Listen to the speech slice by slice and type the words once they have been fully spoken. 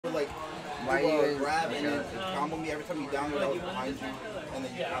grab and then combo me every time you down when I was behind you, and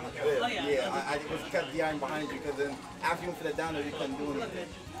then you kind of I was kept DIing behind you because then after you went for the down there, you couldn't do anything.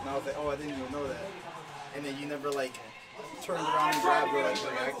 And I was like, oh, I didn't even know that. And then you never like turned around and grabbed or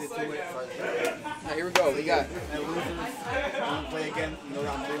like reacted to it. So now here we go. We got and losers. When we play again, you know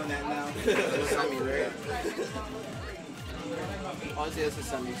I'm doing that now. semi, right? Honestly, that's a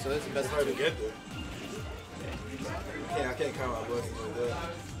semi, so that's the best hard to get there. I can't count my blessings like that.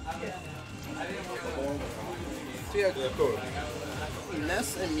 So yeah, of course.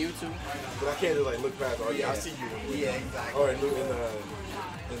 Ness and Mewtwo. But I can't just like look past. Oh yeah, I see you. Yeah, exactly. Or in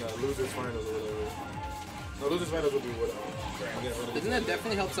losers finals or whatever. No, losers finals would be whatever. The thing that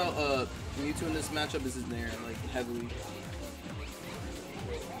definitely helps out Mewtwo in this matchup is his Nair, like heavily.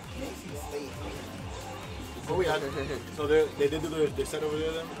 Oh wait, so they did do their set over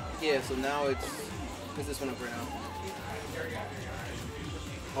there then? Yeah, so now it's this one up right now.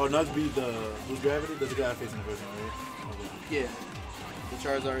 Oh, Nuts beat who's Gravity? There's a guy facing the first one, right? Okay. Yeah. The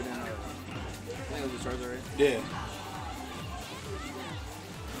Charizard and I think it was the Charizard, right? Yeah.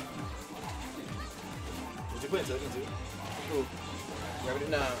 Was he playing second too? Who?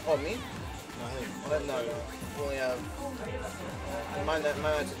 Gravity? Nah. Oh, me? No, him. No. We only have my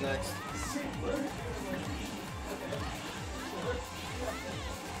match is next.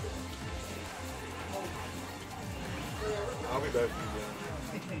 I'll be back for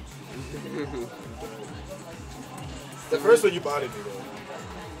you. The first one you bought me though.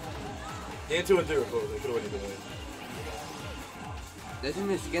 Game 2 and 3 were close. They could have went either way. Doesn't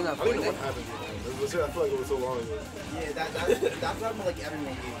Michigan not I don't play know that? what happened to you. I feel like it was so long ago. Yeah, that's happened like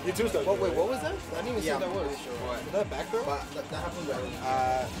everyone gave. You too stuck. Wait, what was that? I didn't even see what that was. Was that back throw? But that happened with the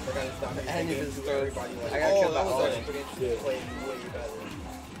guy that's down there. And if it's everybody like, I got killed that by was all actually pretty interesting. Yeah. playing way better.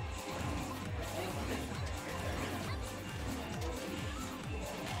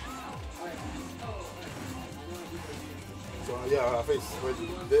 So yeah, I face.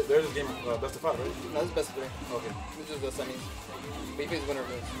 There's this game best of 5, right? No, this is best of 3. Okay. This is the semis. But you face winner of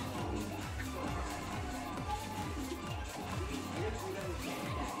this.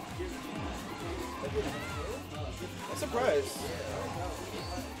 I'm surprised.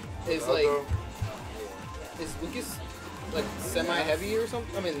 Is like, is Lucas like semi-heavy or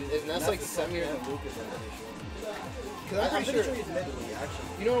something? I mean, is Ness like semi or something? Because I'm pretty sure he's middleweight, actually.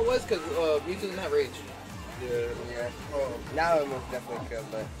 You know what it was? Because Mewtwo doesn't have rage. Yeah. Oh, Now it most definitely could,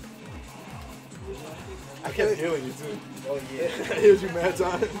 but I kept healing you too. oh yeah. I healed you mad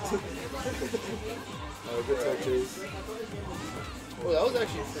times. Good tech chase. Oh, that was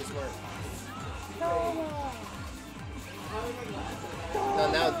actually pretty smart.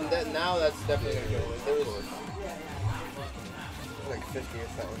 No, now that's definitely gonna go. There was like 50 or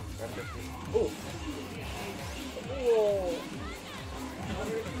something. Or 50. oh. Whoa.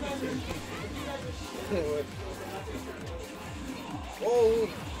 Oh.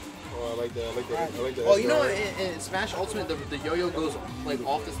 Oh, I like that. I like that. Oh, you know what? In Smash Ultimate, the yo-yo goes like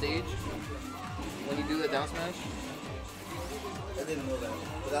off the stage when you do the down smash. I didn't know that,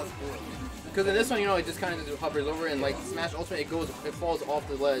 but that's cool. Because in this one, you know, it just kind of just hovers over, and like Smash Ultimate, it falls off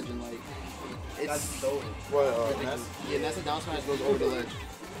the ledge, and like it's That's dope. What? Ness? yeah, and that's the down smash goes over the ledge.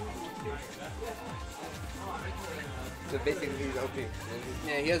 So basically he's OP.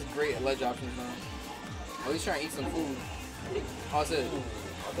 Yeah, he has great ledge options now. Oh, he's trying to eat some food. Oh, that's it.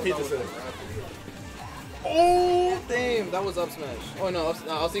 He just said. Oh, damn, that was up smash. Oh no,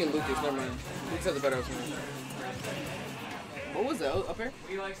 I was thinking Lucas. Never mind. Lucas has a better up smash. What was that? Up here?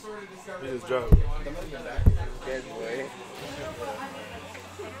 He just dropped. Good boy.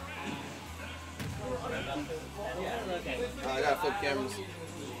 I gotta flip cameras.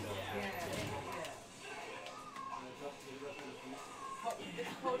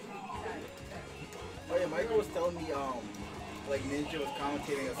 Oh yeah, Michael was telling me like Ninja was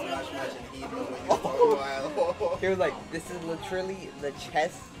commentating a Smash match and he didn't know what he was talking about. He was like, this is literally the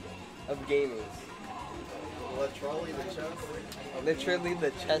chess of gamers. Literally the chess. Literally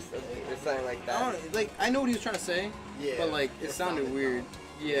the chess of or something like I that. don't like. I know what he was trying to say, Yeah. but like it sounded weird.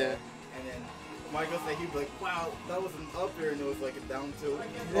 Yeah. And then Michael said he'd be like, wow, that was an up there and it was like a down two.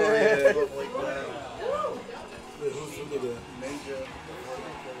 Yeah. Like wow. Who did that? Ninja.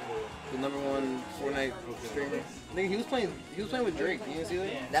 The #1 Fortnite streamer. Nigga, he was playing with Drake. You didn't see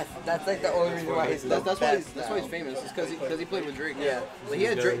that? That's like the only reason why he's the That's best why he's now. famous. It's because he played with Drake. Yeah. Like he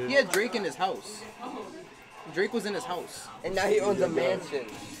had Drake in his house. Drake was in his house. And now he owns a mansion.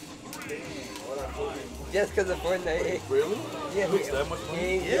 Just because of Fortnite. Really? Yeah, He makes that much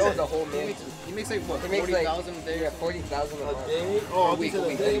money? he owns a whole mansion. He makes like what, He makes like 40,000 a day? Yeah, 40,000 a month. Oh, A week, a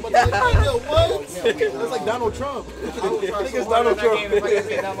week. What? That's like Donald Trump. I think it's Donald Trump.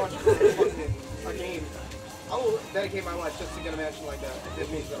 I will dedicate my life just to get a mansion like that. If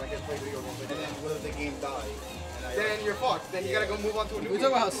it means that I can play video games. And then what if the game dies? Then you're fucked. Then you gotta go move on to a new We game.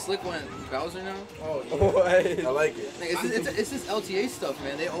 talk about how Slicc went Bowser now. Oh, yeah. What? I like it. Like, it's this LTA stuff,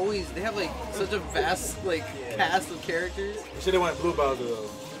 man. They have like such a vast like cast of characters. You should have went Blue Bowser though.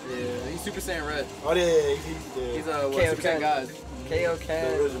 Yeah, he's Super Saiyan Red. Oh yeah, He's a what, Super Saiyan God. KO the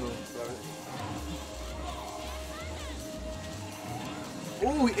Cat. original.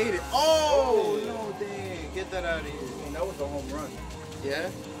 Oh, he ate it. Oh no, dang! Get that out of here. I mean, that was a home run. Yeah.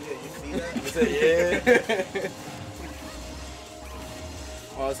 Yeah, you see that? I said yeah.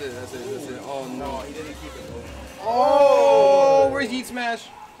 Oh, that's it. That's it. That's it. Oh No, no. he didn't keep it going. Oh, where's Heat Smash?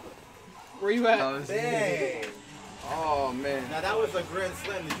 Where you at? Dang. Oh man. Now that was a grand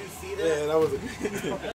slam. Did you see that? Yeah, that was a